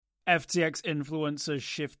FTX influencers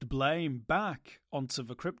shift blame back onto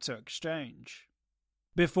the crypto exchange.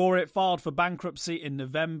 Before it filed for bankruptcy in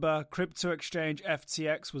November, crypto exchange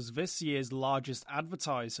FTX was this year's largest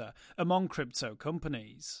advertiser among crypto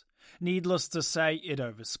companies. Needless to say, it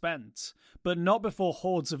overspent, but not before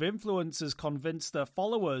hordes of influencers convinced their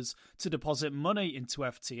followers to deposit money into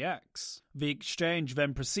FTX. The exchange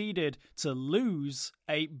then proceeded to lose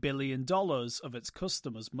 $8 billion of its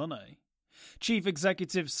customers' money. Chief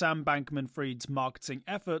Executive Sam Bankman-Fried's marketing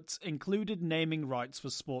efforts included naming rights for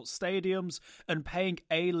sports stadiums and paying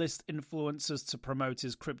A-list influencers to promote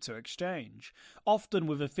his crypto exchange, often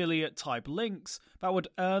with affiliate-type links that would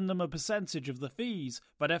earn them a percentage of the fees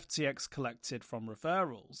that FTX collected from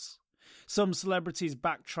referrals. Some celebrities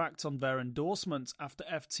backtracked on their endorsements after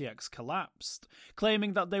FTX collapsed,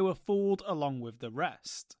 claiming that they were fooled along with the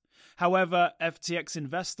rest. However, FTX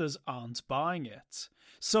investors aren't buying it.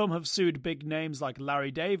 Some have sued big names like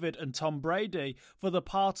Larry David and Tom Brady for the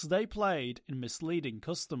parts they played in misleading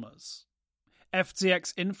customers.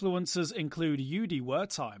 FTX influencers include Udi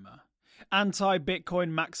Wertheimer.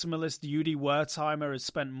 Anti-Bitcoin maximalist Udi Wertheimer has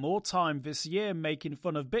spent more time this year making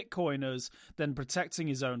fun of Bitcoiners than protecting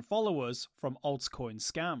his own followers from altcoin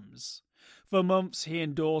scams. For months, he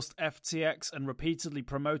endorsed FTX and repeatedly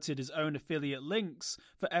promoted his own affiliate links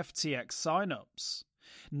for FTX signups.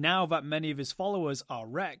 Now that many of his followers are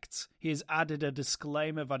wrecked, he has added a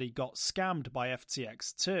disclaimer that he got scammed by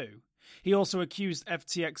FTX too. He also accused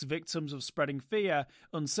FTX victims of spreading fear,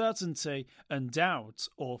 uncertainty, and doubt,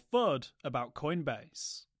 or FUD, about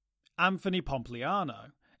Coinbase. Anthony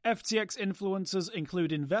Pompliano. FTX influencers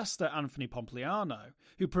include investor Anthony Pompliano,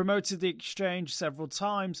 who promoted the exchange several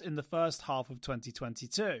times in the first half of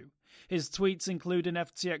 2022. His tweets include an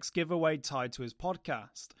FTX giveaway tied to his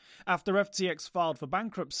podcast. After FTX filed for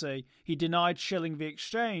bankruptcy, he denied shilling the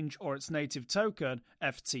exchange or its native token,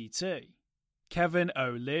 FTT. Kevin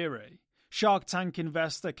O'Leary. Shark Tank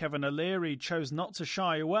investor Kevin O'Leary chose not to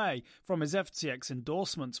shy away from his FTX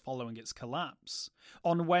endorsements following its collapse.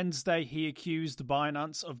 On Wednesday, he accused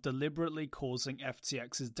Binance of deliberately causing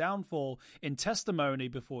FTX's downfall in testimony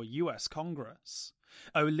before US Congress.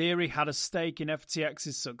 O'Leary had a stake in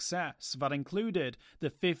FTX's success that included the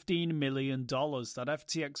 $15 million that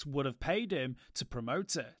FTX would have paid him to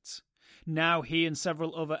promote it. Now he and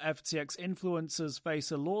several other FTX influencers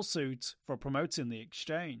face a lawsuit for promoting the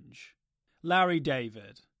exchange. Larry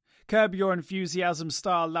David. Curb Your Enthusiasm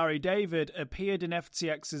star Larry David appeared in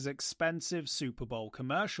FTX's expensive Super Bowl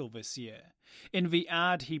commercial this year. In the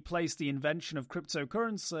ad, he placed the invention of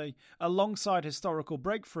cryptocurrency alongside historical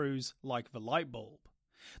breakthroughs like the light bulb.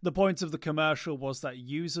 The point of the commercial was that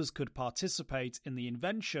users could participate in the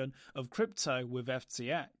invention of crypto with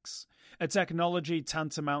FTX, a technology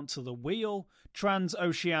tantamount to the wheel,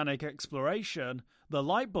 transoceanic exploration, the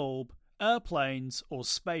light bulb, airplanes, or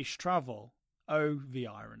space travel. Oh, the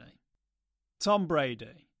irony. Tom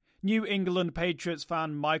Brady. New England Patriots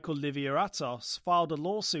fan Michael Livieratos filed a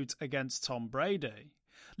lawsuit against Tom Brady.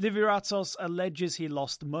 Livieratos alleges he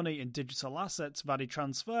lost money in digital assets that he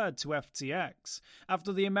transferred to FTX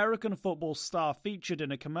after the American football star featured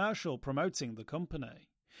in a commercial promoting the company.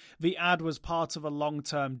 The ad was part of a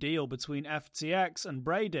long-term deal between FTX and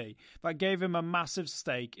Brady that gave him a massive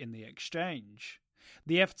stake in the exchange.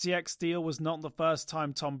 The FTX deal was not the first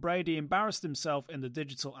time Tom Brady embarrassed himself in the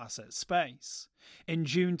digital asset space. In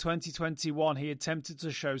June 2021, he attempted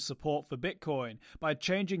to show support for Bitcoin by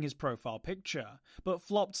changing his profile picture, but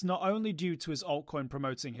flopped not only due to his altcoin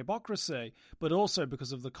promoting hypocrisy, but also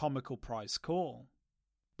because of the comical price call.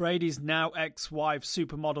 Brady's now ex-wife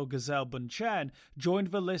supermodel Gisele Bündchen joined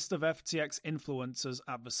the list of FTX influencers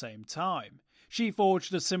at the same time. She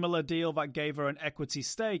forged a similar deal that gave her an equity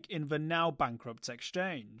stake in the now bankrupt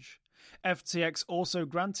exchange. FTX also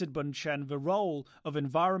granted Bündchen the role of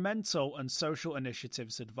environmental and social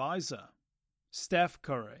initiatives advisor. Steph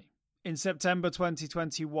Curry. In September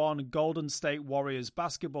 2021, Golden State Warriors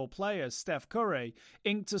basketball player Steph Curry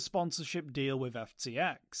inked a sponsorship deal with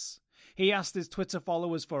FTX. He asked his Twitter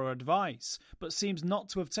followers for advice, but seems not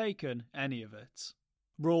to have taken any of it.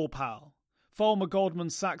 Raul Pal. Former Goldman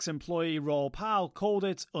Sachs employee Raul Pal called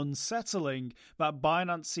it unsettling that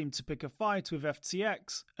Binance seemed to pick a fight with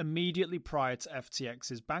FTX immediately prior to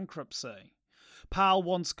FTX's bankruptcy. Pal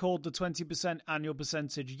once called the 20% annual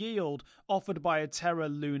percentage yield offered by a Terra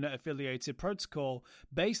Luna affiliated protocol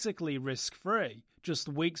basically risk-free, just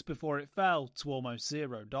weeks before it fell to almost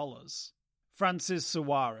 $0. Francis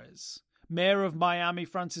Suarez. Mayor of Miami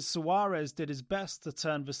Francis Suarez did his best to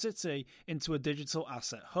turn the city into a digital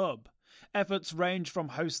asset hub. Efforts ranged from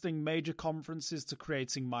hosting major conferences to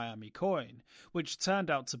creating Miami Coin, which turned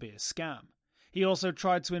out to be a scam. He also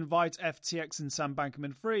tried to invite FTX and Sam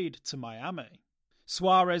Bankman-Fried to Miami.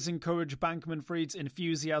 Suarez encouraged Bankman-Fried's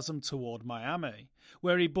enthusiasm toward Miami,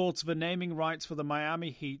 where he bought the naming rights for the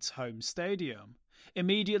Miami Heat's home stadium.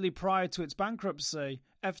 Immediately prior to its bankruptcy,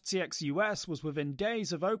 FTX US was within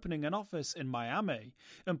days of opening an office in Miami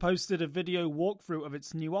and posted a video walkthrough of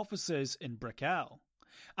its new offices in Brickell.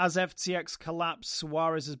 As FTX collapsed,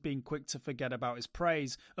 Suarez has been quick to forget about his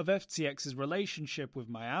praise of FTX's relationship with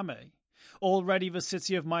Miami. Already, the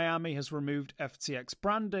city of Miami has removed FTX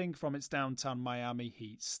branding from its downtown Miami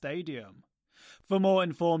Heat stadium. For more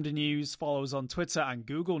informed news, follow us on Twitter and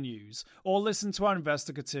Google News, or listen to our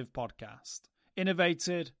investigative podcast,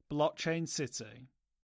 Innovated Blockchain City.